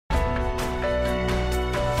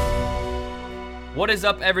What is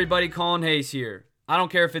up, everybody? Colin Hayes here. I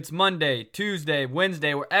don't care if it's Monday, Tuesday,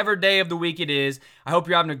 Wednesday, whatever day of the week it is. I hope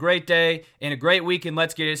you're having a great day and a great week, and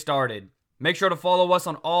let's get it started. Make sure to follow us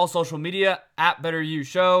on all social media at Better You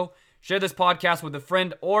Show. Share this podcast with a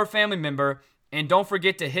friend or family member, and don't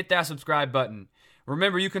forget to hit that subscribe button.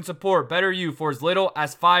 Remember, you can support Better You for as little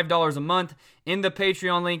as $5 a month in the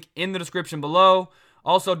Patreon link in the description below.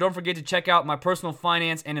 Also, don't forget to check out my personal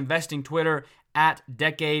finance and investing Twitter at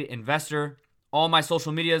Decade Investor. All my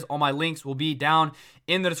social medias, all my links will be down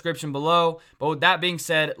in the description below. But with that being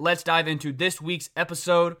said, let's dive into this week's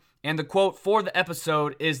episode. And the quote for the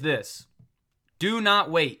episode is this: "Do not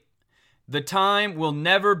wait. The time will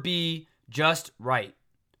never be just right.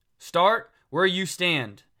 Start where you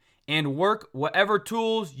stand and work whatever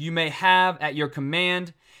tools you may have at your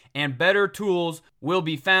command, and better tools will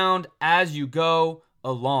be found as you go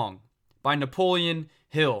along." By Napoleon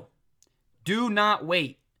Hill. Do not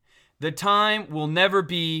wait. The time will never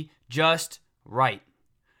be just right.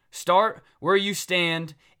 Start where you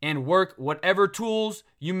stand and work whatever tools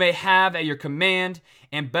you may have at your command,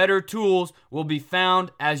 and better tools will be found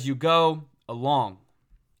as you go along.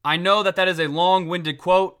 I know that is a long-winded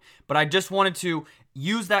quote, but I just wanted to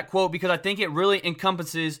use that quote because I think it really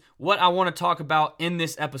encompasses what I want to talk about in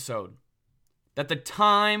this episode. That the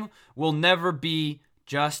time will never be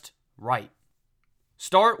just right.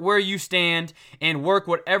 Start where you stand and work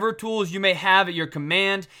whatever tools you may have at your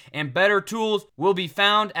command, and better tools will be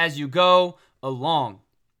found as you go along.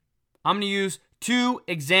 I'm going to use two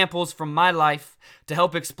examples from my life to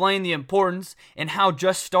help explain the importance and how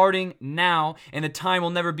just starting now and the time will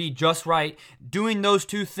never be just right, doing those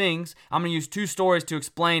two things, I'm going to use two stories to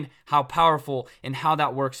explain how powerful and how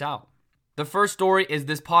that works out. The first story is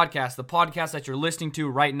this podcast, the podcast that you're listening to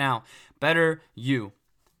right now, Better You.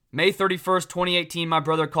 May 31st, 2018, my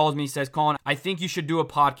brother calls me, says, "Colin, I think you should do a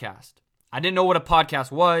podcast." I didn't know what a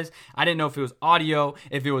podcast was. I didn't know if it was audio,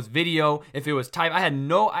 if it was video, if it was type. I had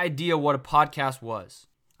no idea what a podcast was.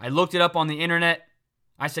 I looked it up on the internet.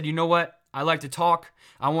 I said, you know what? I like to talk.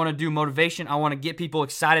 I want to do motivation. I want to get people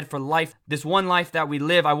excited for life. This one life that we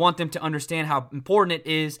live, I want them to understand how important it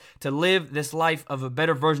is to live this life of a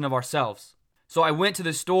better version of ourselves. So I went to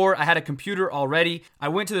the store. I had a computer already. I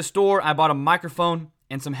went to the store. I bought a microphone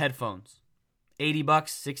and some headphones. $80,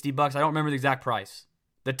 $60, I don't remember the exact price.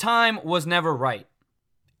 The time was never right.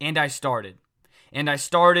 And I started. And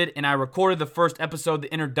I recorded the first episode,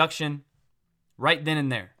 the introduction, right then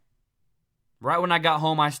and there. Right when I got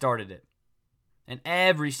home, I started it. And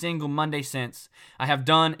every single Monday since, I have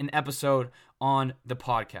done an episode on the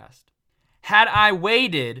podcast. Had I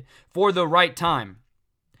waited for the right time,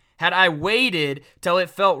 had I waited till it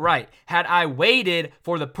felt right, had I waited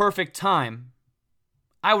for the perfect time,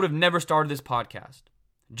 I would have never started this podcast.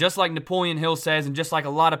 Just like Napoleon Hill says, and just like a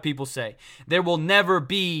lot of people say, there will never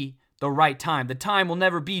be the right time. The time will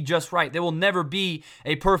never be just right. There will never be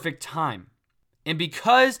a perfect time. And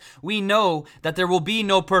because we know that there will be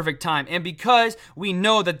no perfect time, and because we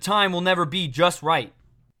know that time will never be just right,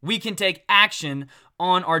 we can take action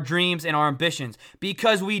on our dreams and our ambitions.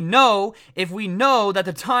 Because we know, if we know that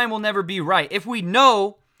the time will never be right, if we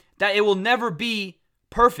know that it will never be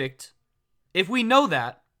perfect, if we know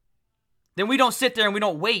that, then we don't sit there and we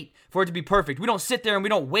don't wait for it to be perfect. We don't sit there and we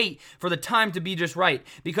don't wait for the time to be just right,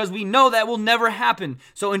 because we know that will never happen.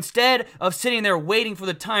 So instead of sitting there waiting for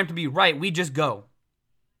the time to be right, we just go.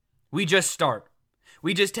 We just start.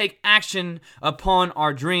 We just take action upon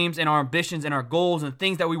our dreams and our ambitions and our goals and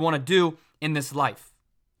things that we want to do in this life.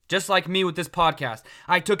 Just like me with this podcast,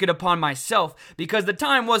 I took it upon myself because the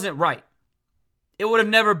time wasn't right. It would have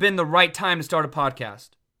never been the right time to start a podcast.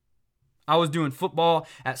 I was doing football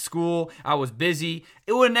at school. I was busy.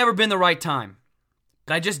 It would have never been the right time.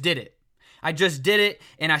 But I just did it. I just did it,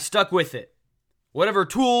 and I stuck with it. Whatever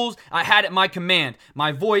tools I had at my command,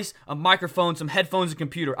 my voice, a microphone, some headphones, a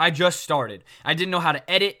computer, I just started. I didn't know how to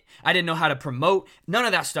edit. I didn't know how to promote. None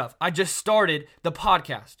of that stuff. I just started the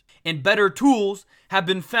podcast. And better tools have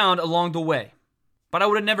been found along the way. But I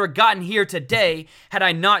would have never gotten here today had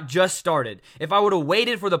I not just started. If I would have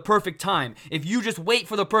waited for the perfect time. If you just wait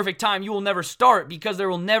for the perfect time, you will never start, because there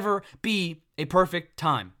will never be a perfect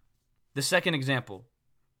time. The second example.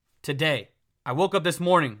 Today, I woke up this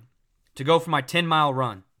morning to go for my 10-mile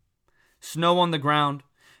run. Snow on the ground,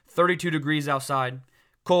 32 degrees outside,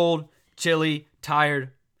 cold, chilly,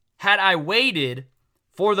 tired. Had I waited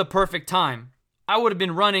for the perfect time, I would have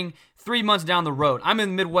been running 3 months down the road. I'm in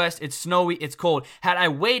the Midwest. It's snowy. It's cold. Had I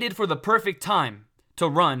waited for the perfect time to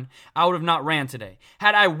run, I would have not ran today.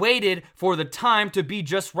 Had I waited for the time to be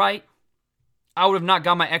just right, I would have not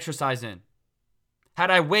got my exercise in. Had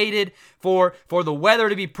I waited for the weather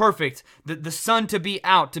to be perfect, the sun to be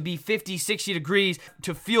out, to be 50, 60 degrees,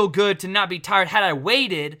 to feel good, to not be tired, had I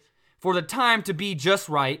waited for the time to be just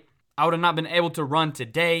right, I would have not been able to run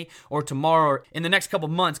today or tomorrow or in the next couple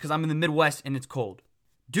months because I'm in the Midwest and it's cold.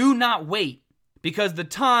 Do not wait because the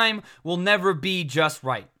time will never be just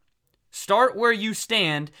right. Start where you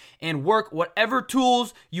stand and work whatever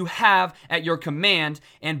tools you have at your command,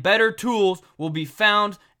 and better tools will be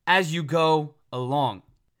found as you go along.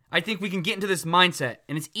 I think we can get into this mindset,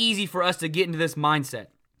 and it's easy for us to get into this mindset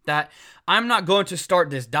that I'm not going to start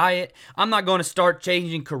this diet. I'm not going to start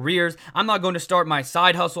changing careers. I'm not going to start my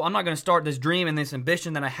side hustle. I'm not going to start this dream and this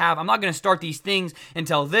ambition that I have. I'm not going to start these things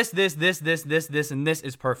until this, and this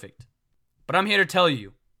is perfect. But I'm here to tell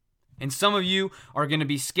you, and some of you are going to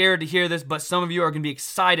be scared to hear this, but some of you are going to be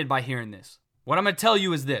excited by hearing this. What I'm going to tell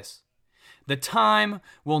you is this: the time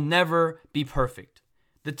will never be perfect.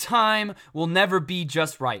 The time will never be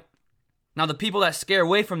just right. Now, the people that scare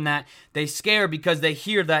away from that, they scare because they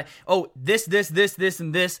hear that, oh, this,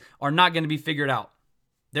 and this are not going to be figured out.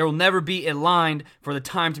 There will never be a line for the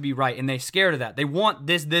time to be right, and they're scared of that. They want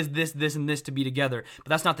this, and this to be together, but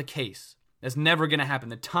that's not the case. That's never going to happen.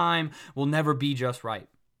 The time will never be just right.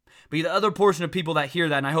 But the other portion of people that hear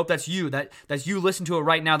that, and I hope that's you, that's you listen to it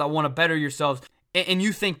right now that want to better yourselves, and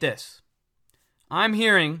you think this: I'm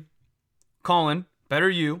hearing Colin, better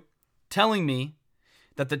you, telling me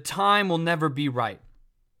that the time will never be right.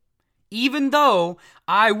 Even though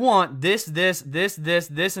I want this,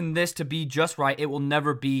 and this to be just right, it will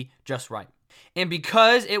never be just right. And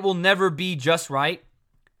because it will never be just right,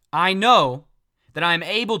 I know that I am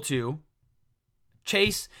able to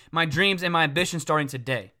chase my dreams and my ambitions starting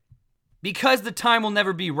today. Because the time will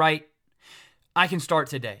never be right, I can start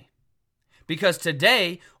today. Because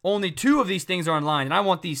today, only 2 of these things are in line, and I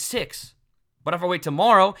want these 6. But if I wait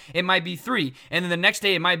tomorrow, it might be 3. And then the next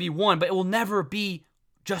day, it might be 1. But it will never be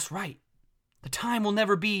just right. The time will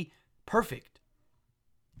never be perfect.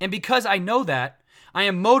 And because I know that, I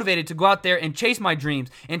am motivated to go out there and chase my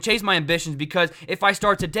dreams and chase my ambitions, because if I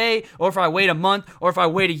start today, or if I wait a month, or if I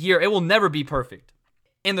wait a year, it will never be perfect.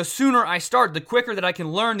 And the sooner I start, the quicker that I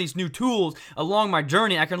can learn these new tools along my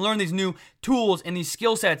journey. I can learn these new tools and these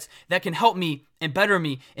skill sets that can help me and better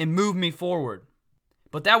me and move me forward.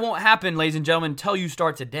 But that won't happen, ladies and gentlemen, until you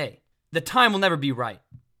start today. The time will never be right.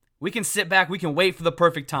 We can sit back, we can wait for the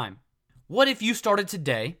perfect time. What if you started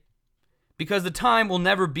today? Because the time will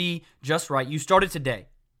never be just right. You started today.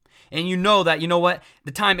 And you know that, you know what?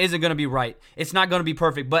 The time isn't going to be right. It's not going to be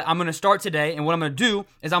perfect. But I'm going to start today. And what I'm going to do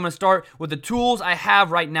is I'm going to start with the tools I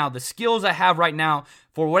have right now, the skills I have right now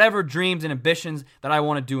for whatever dreams and ambitions that I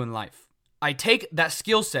want to do in life. I take that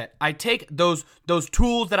skill set, I take those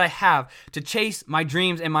tools that I have to chase my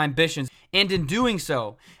dreams and my ambitions. And in doing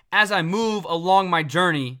so, as I move along my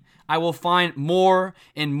journey, I will find more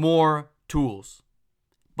and more tools.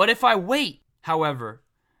 But if I wait, however,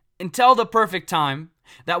 until the perfect time,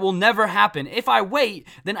 that will never happen. If I wait,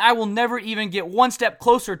 then I will never even get one step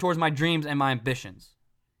closer towards my dreams and my ambitions.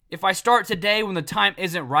 If I start today when the time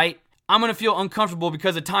isn't right, I'm going to feel uncomfortable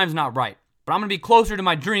because the time's not right. But I'm going to be closer to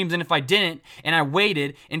my dreams than if I didn't and I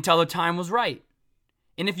waited until the time was right.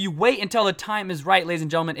 And if you wait until the time is right, ladies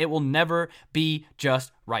and gentlemen, it will never be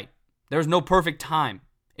just right. There's no perfect time.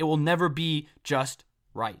 It will never be just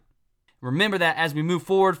right. Remember that as we move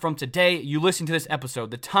forward from today, you listen to this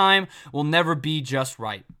episode. The time will never be just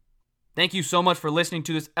right. Thank you so much for listening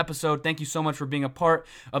to this episode. Thank you so much for being a part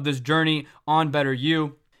of this journey on Better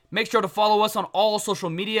You. Make sure to follow us on all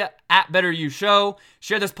social media at Better You Show.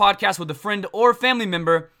 Share this podcast with a friend or family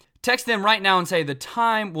member. Text them right now and say, the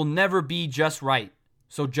time will never be just right.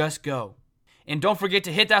 So just go. And don't forget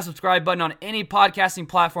to hit that subscribe button on any podcasting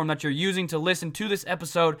platform that you're using to listen to this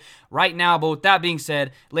episode right now. But with that being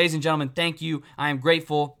said, ladies and gentlemen, thank you. I am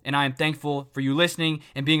grateful and I am thankful for you listening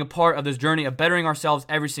and being a part of this journey of bettering ourselves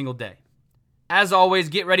every single day. As always,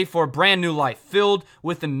 get ready for a brand new life filled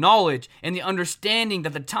with the knowledge and the understanding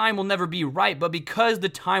that the time will never be right, but because the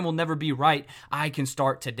time will never be right, I can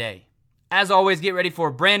start today. As always, get ready for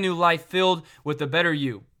a brand new life filled with the better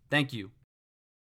you. Thank you.